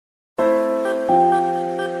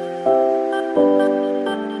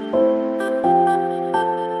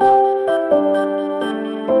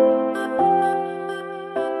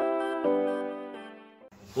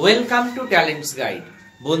Welcome to talents guide.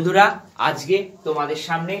 বন্ধুরা, আজকে তোমাদের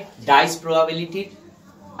সামনে ডাইস প্রবাবিলিটির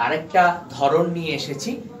আরেকটা ধরন নিয়ে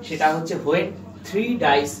এসেছি। সেটা হচ্ছে হোয়েন 3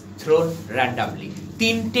 ডাইস থ্রোন র্যান্ডমলি।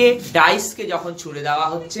 3টে ডাইসকে যখন ছুড়ে দেওয়া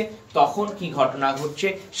হচ্ছে তখন কি ঘটনা ঘটছে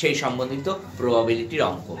সেই সম্বন্ধিত প্রবাবিলিটির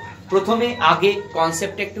অঙ্ক। প্রথমে আগে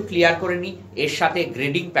কনসেপ্টটা একটু ক্লিয়ার করে নিই, এর সাথে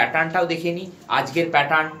গ্রেডিং প্যাটার্নটাও দেখে নিই। আজকের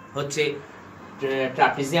প্যাটার্ন হচ্ছে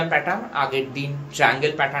ট্রাপিজিয়াম প্যাটার্ন, আগের দিন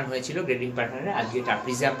ট্রায়াঙ্গেল প্যাটার্ন হয়েছিল গ্রেডিং প্যাটার্নে, আজকে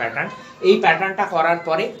ট্রাপিজিয়াম প্যাটার্ন। এই প্যাটার্নটা করার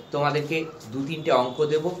পরে তোমাদেরকে 2-3টে অঙ্ক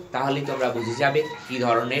দেব, তাহলেই তোমরা বুঝে যাবে কি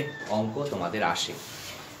ধরনের অঙ্ক তোমাদের আসে।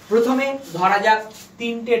 প্রথমে ধরা যাক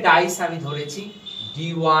 3টে ডাইস আমি ধরেছি,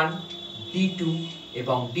 D1, D2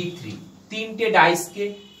 এবং D3। 3টে ডাইসকে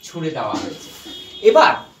ছুড়ে দেওয়া হয়েছে।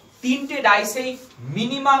 এবার 3টে ডাইসেই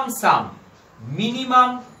মিনিমাম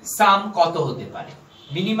সাম কত হতে পারে?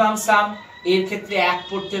 মিনিমাম সাম এর ক্ষেত্রে 1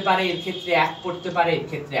 পড়তে পারে, এর ক্ষেত্রে 1 পড়তে পারে, এর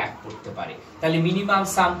ক্ষেত্রে 1 পড়তে পারে। তাহলে মিনিমাম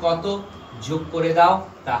সাম কত? যোগ করে দাও,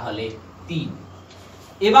 তাহলে 3।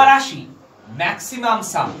 এবার আসি ম্যাক্সিমাম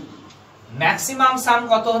সাম। ম্যাক্সিমাম সাম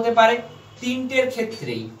কত হতে পারে? 3টের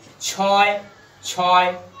ক্ষেত্রেই 6, 6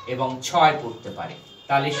 এবং 6 পড়তে পারে।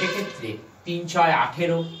 তাহলে সেক্ষেত্রে 3, 6,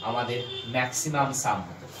 18 আমাদের ম্যাক্সিমাম সাম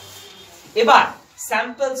হতে পারে। এবার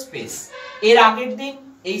স্যাম্পল স্পেস। এর আগের দিন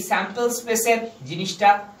এই স্যাম্পল স্পেসের জিনিসটা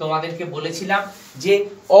তোমাদেরকে বলেছিলাম যে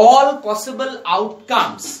all possible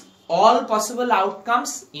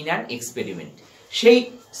outcomes in an experiment। সেই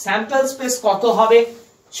স্যাম্পল স্পেস কত হবে?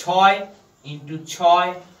 6 × 6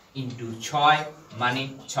 × 6 মানে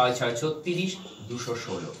 6 × 6 = 36,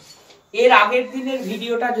 216। এর আগের দিনের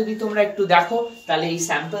ভিডিওটা যদি তোমরা একটু দেখো, তাহলে এই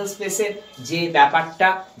স্যাম্পল স্পেসের যে ব্যাপারটা,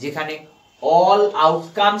 যেখানে অল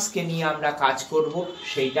আউটকামস কে নিয়ে আমরা কাজ করব,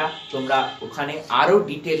 সেইটা তোমরা ওখানে আরো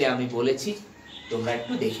ডিটেইলে আমি বলেছি, তোমরা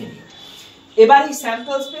একটু দেখে নিও। এবার এই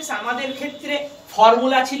স্যাম্পল স্পেস আমাদের ক্ষেত্রে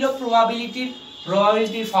ফর্মুলা ছিল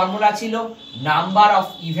প্রবাবিলিটির ফর্মুলা ছিল number of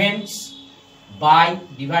events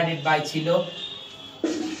divided by ছিল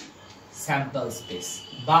স্যাম্পল স্পেস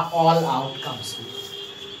বা অল আউটকামস।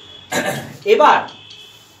 এবার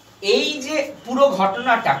এই যে পুরো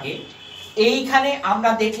ঘটনাটাকে এইখানে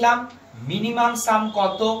আমরা দেখলাম মিনিমাম সাম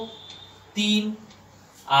কত? 3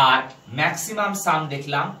 আর ম্যাক্সিমাম সাম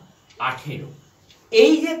দেখলাম 18।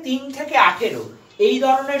 এই যে 3 থেকে 18 এই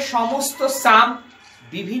ধরনের সমস্ত সাম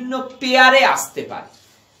বিভিন্ন পেয়ারে আসতে পারে।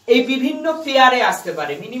 এই বিভিন্ন পেয়ারে আসতে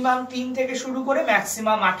পারে, মিনিমাম 3 থেকে শুরু করে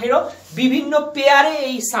ম্যাক্সিমাম 18 বিভিন্ন পেয়ারে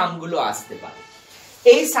এই সামগুলো আসতে পারে।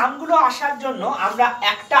 এই সামগুলো আসার জন্য আমরা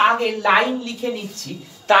একটা আগে লাইন লিখে নিচ্ছি,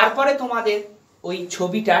 তারপরে তোমাদের ওই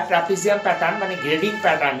ছবিটা ট্রাপিজিয়াম প্যাটার্ন মানে গ্রেডিং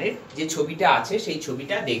প্যাটার্নের যে ছবিটা আছে সেই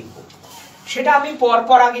ছবিটা দেখব। সেটা আমি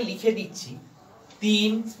পরপর আগে লিখে দিচ্ছি।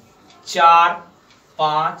 3, 4,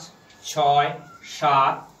 5, 6,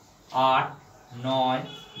 7, 8, 9,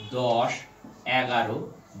 10, 11,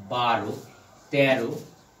 12, 13,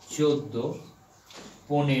 14,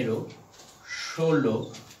 15, 16,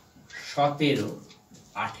 17,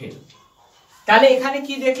 18। তাহলে এখানে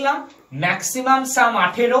কি দেখলাম? ম্যাক্সিমাম সাম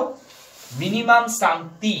 18, মিনিমাম সাম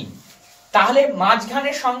 3। তাহলে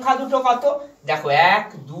মাঝখানের সংখ্যা দুটো কত? দেখো 1,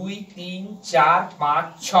 2, 3, 4, 5,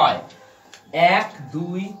 6। 1,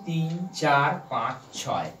 2, 3, 4, 5,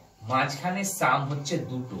 6। মাঝখানের সাম হচ্ছে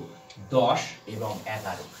দুটো, 10 এবং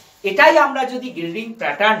 11। এটাই আমরা যদি গ্রেডিং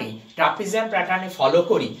প্যাটার্নে ট্রাপিজিয়াম প্যাটার্নে ফলো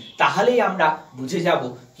করি, তাহলেই আমরা বুঝে যাব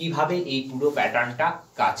কিভাবে এই পুরো প্যাটার্নটা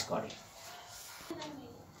কাজ করে।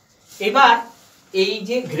 এবার এই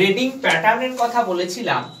যে গ্রেডিং প্যাটার্নের কথা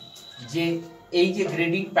বলেছিলাম, যে এই যে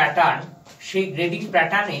গ্রেডিং প্যাটার্ন, সেই গ্রেডিং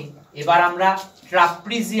প্যাটার্নে এবার আমরা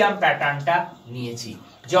ট্রাপিজিয়াম প্যাটার্নটা নিয়েছি।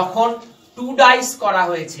 যখন 2 ডাইস করা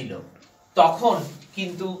হয়েছিল তখন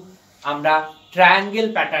কিন্তু আমরা ট্রায়াঙ্গেল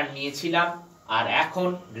প্যাটার্ন নিয়েছিলাম, আর এখন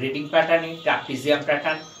গ্রেডিং প্যাটার্নে ট্রাপিজিয়াম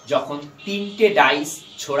প্যাটার্ন, যখন 3টে ডাইস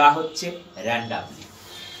ছোড়া হচ্ছে র্যান্ডমলি।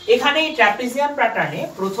 এখানে এই ট্রাপিজিয়াম প্যাটার্নে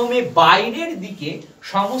প্রথমে বাইরের দিকে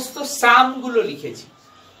সমস্ত সামগুলো লিখেছি।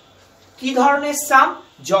 কি ধরনের সাম?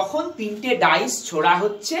 যখন 3টে ডাইস ছোড়া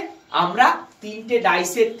হচ্ছে, আমরা 3টে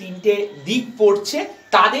ডাইসের 3টে দিক পড়ছে,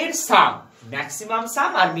 তাদের সাম, ম্যাক্সিমাম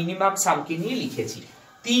সাম আর মিনিমাম সামকে নিয়ে লিখেছি।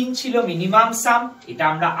 3 ছিল মিনিমাম সাম, এটা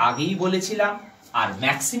আমরা আগেই বলেছিলাম, আর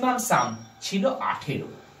ম্যাক্সিমাম সাম ছিল 18,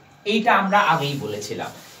 এইটা আমরা আগেই বলেছিলাম।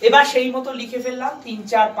 এবার সেই মতো লিখে ফেললাম 3,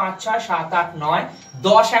 4, 5, 6, 7, 8, 9,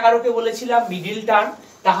 10, 11কে বলেছিলাম মিডিল টার্ম,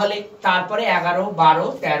 তাহলে তারপরে 11, 12,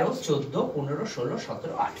 13, 14, 15, 16,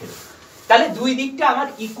 17, 18। তাহলে দুই দিকটা আমার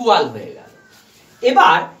ইকুয়াল হয়ে গেল।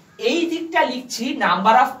 এবার এই দিকটা লিখছি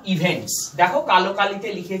নাম্বার অফ ইভেন্টস। দেখো কালো কালিতে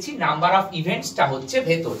লিখেছি, নাম্বার অফ ইভেন্টসটা হচ্ছে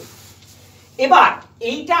ভেতরে। এবার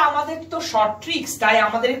এইটা আমাদের তো শর্ট ট্রিক্স, তাই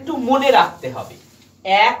আমাদের একটু মনে রাখতে হবে।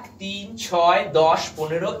 1, 3, 6, 10,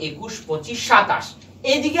 15, 21, 25, 27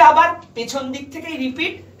 এইদিকে আবার পেছন দিক থেকেই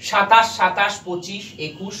রিপিট 27, 27, 25,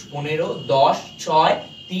 21, 15, 10, 6,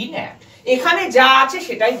 3, 1। এখানে যা আছে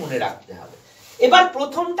সেটাই মনে রাখতে হবে। এবার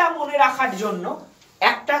প্রথমটা মনে রাখার জন্য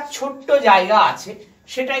একটা ছোট্ট জায়গা আছে,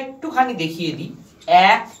 সেটা একটুখানি দেখিয়ে দিই।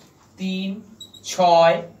 1, 3,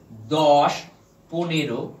 6, 10,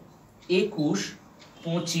 15, 21,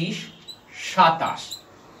 25, 27।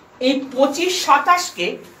 এই 25, 27 কে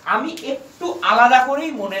আমি একটু আলাদা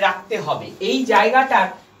করেই মনে রাখতে হবে। এই জায়গাটার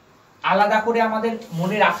আলাদা করে আমাদের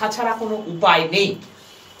মনে রাখা ছাড়া কোনো উপায় নেই।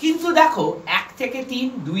 কিন্তু দেখো 1 থেকে 3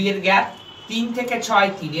 2 এর গ্যাপ, 3 থেকে 6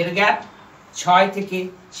 3 এর গ্যাপ, 6 থেকে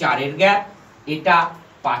 4 এর গ্যাপ, এটা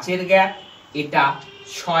 5 এর গ্যাপ, এটা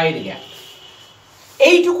 6 এর গ্যাপ।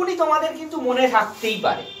 এইটুকুনি তোমাদের কিন্তু মনে রাখতেই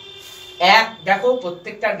পারে। এক দেখো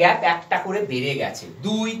প্রত্যেকটা গ্যাপ একটা করে বেড়ে গেছে,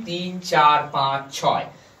 2 3 4 5 6।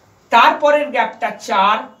 তারপরের গ্যাপটা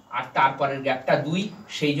 4 আর তারপরের গ্যাপটা 2।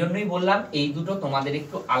 সেই জন্যই বললাম এই দুটো তোমাদের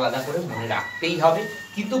একটু আলাদা করে মনে রাখতেই হবে।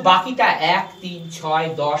 কিন্তু বাকিটা 1 3 6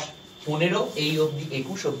 10 15 এই অবধি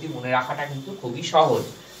 21 অবধি মনে রাখাটা কিন্তু খুবই সহজ।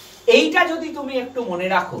 এইটা যদি তুমি একটু মনে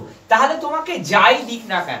রাখো তাহলে তোমাকে যাই দিক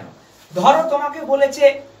না কেন, ধরো তোমাকে বলেছে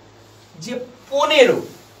যে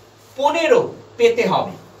 15 পেতে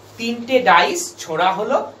হবে, 3টে ডাইস ছোড়া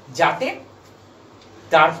হলো, যাতে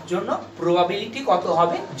তার জন্য প্রবাবিলিটি কত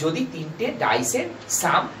হবে, যদি 3টে ডাইসের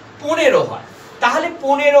সাম 15 হয় তাহলে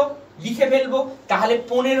 15 লিখে ফেলবো। তাহলে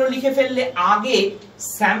 15 লিখে ফেললে আগে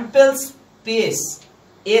স্যাম্পল স্পেস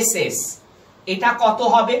এসএস এটা কত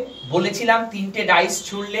হবে বলেছিলাম, 3টে ডাইস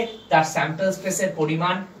ছুড়লে তার স্যাম্পল স্পেসের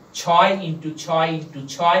পরিমাণ 6 × 6 ×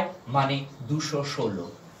 6 মানে 216।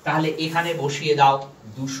 তাহলে এখানে বসিয়ে দাও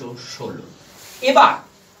 216।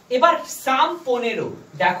 এবার সাম 15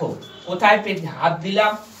 দেখো কোথায় হাত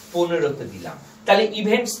দিলাম, 15তে দিলাম। তাহলে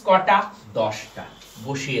ইভেন্টস কটা, 10টা,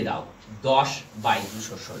 বসিয়ে দাও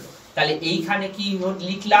 10/216। তাহলে এইখানে কি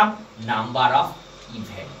লিখলাম, নাম্বার অফ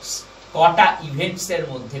ইভেন্টস। কটা ইভেন্টস এর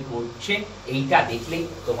মধ্যে পড়ছে এইটা দেখলেই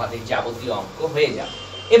তোমাদের যাবতীয় অঙ্ক হয়ে যাবে।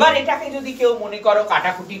 এবার এটাকে যদি কেউ মনে করো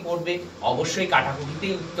কাটাকুটি করবে, অবশ্যই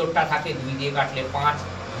কাটাকুটিতেই উত্তরটা থাকে, 2 দিয়ে কাটলে 5,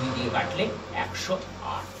 2 দিয়ে কাটলে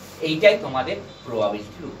 108। এইটাই তোমাদের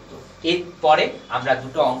প্রবাবিলিটির উত্তর। এরপরে আমরা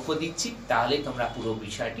দুটো অঙ্ক দিচ্ছি, তাহলে তোমরা পুরো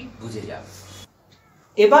বিষয়টি বুঝে যাবে।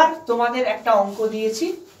 এবার তোমাদের একটা অঙ্ক দিয়েছি,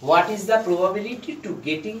 what is the probability two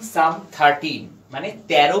getting সাম 13, মানে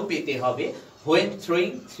 13 পেতে হবে when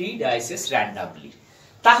throwing 3 dice randomly।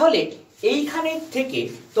 তাহলে এইখানে থেকে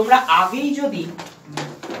তোমরা আগেই যদি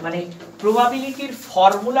মানে প্রবাবিলিটির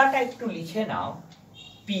ফর্মুলাটা একটু লিখে নাও,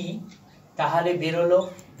 p, তাহলে বেরোলো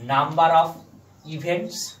number of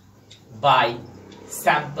events by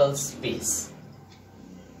sample space.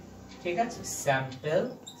 ঠিক আছে, স্যাম্পল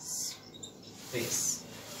স্পেস।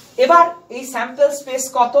 এবার এই স্যাম্পল স্পেস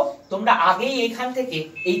কত, তোমরা আগেই এখান থেকে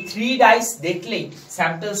এই 3 ডাইস দেখলেই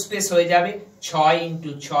স্যাম্পল স্পেস হয়ে যাবে 6 ×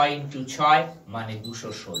 6 × 6 মানে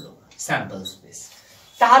 216 স্যাম্পল স্পেস।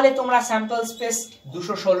 তাহলে তোমরা স্যাম্পল স্পেস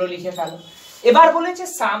 216 লিখে ফেলো। এবার বলেছে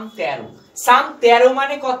সাম 13, সাম 13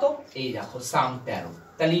 মানে কত, এই দেখো সাম 13।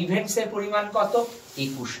 তাহলে ইভেন্টস এর পরিমাণ কত,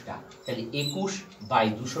 21টা। তাহলে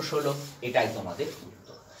 21/216 এটাই তোমাদের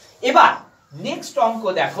উত্তর। এবার নেক্সট অঙ্ক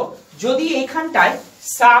দেখো, যদি এখানটায়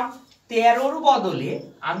সাম 13 বদলে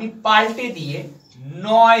আমি পাল্টে দিয়ে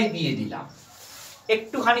 9 দিয়ে দিলাম,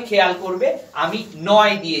 একটুখানি খেয়াল করবে আমি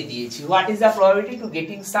 9 দিয়ে দিয়েছি। What is the probability two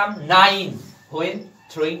getting some 9 when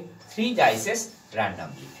throwing 3 dice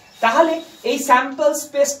randomly। তাহলে এই স্যাম্পল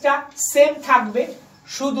স্পেসটা সেম থাকবে,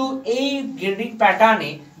 শুধু এই গ্রেডিং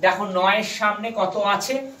প্যাটার্নে দেখো 9 এর সামনে কত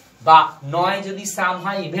আছে, বা 9 যদি সাম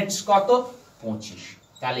হয় ইভেন্টস কত, 25।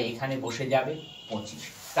 তাহলে এখানে বসে যাবে 25।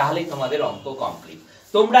 তাহলেই তোমাদের অঙ্ক কমপ্লিট।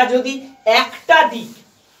 তোমরা যদি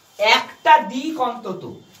একটা দিক অন্তত,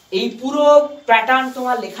 এই পুরো প্যাটার্ন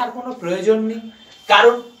তোমার লেখার কোনো প্রয়োজন নেই,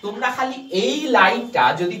 কারণ তোমরা খালি এই লাইনটা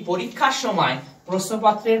যদি পরীক্ষার সময়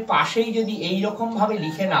প্রশ্নপত্রের পাশেই যদি এই রকম ভাবে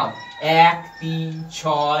লিখে নাও, 1 3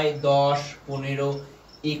 6 10 15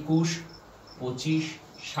 21 25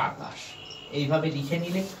 27 এইভাবে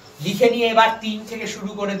লিখে নিয়ে এবার 3 থেকে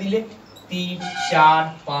শুরু করে দিলে, 3 4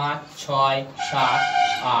 5 6 7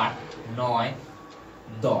 8 9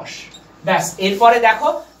 10। ব্যাস, এরপরে দেখো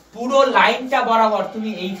পুরো লাইনটা বরাবর তুমি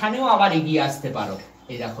এইখানেও আবার এগিয়ে আসতে পারো।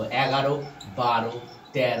 এই দেখো 11 12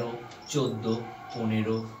 13 14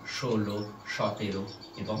 15 16 17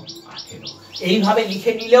 এবং 18 এইভাবে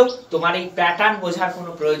লিখে নিলেও তোমার এই প্যাটার্ন বোঝার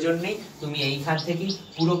কোনো প্রয়োজন নেই, তুমি এইখান থেকেই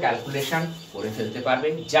পুরো ক্যালকুলেশন করে ফেলতে পারবে,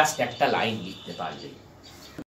 জাস্ট একটা লাইন লিখতে পারবে।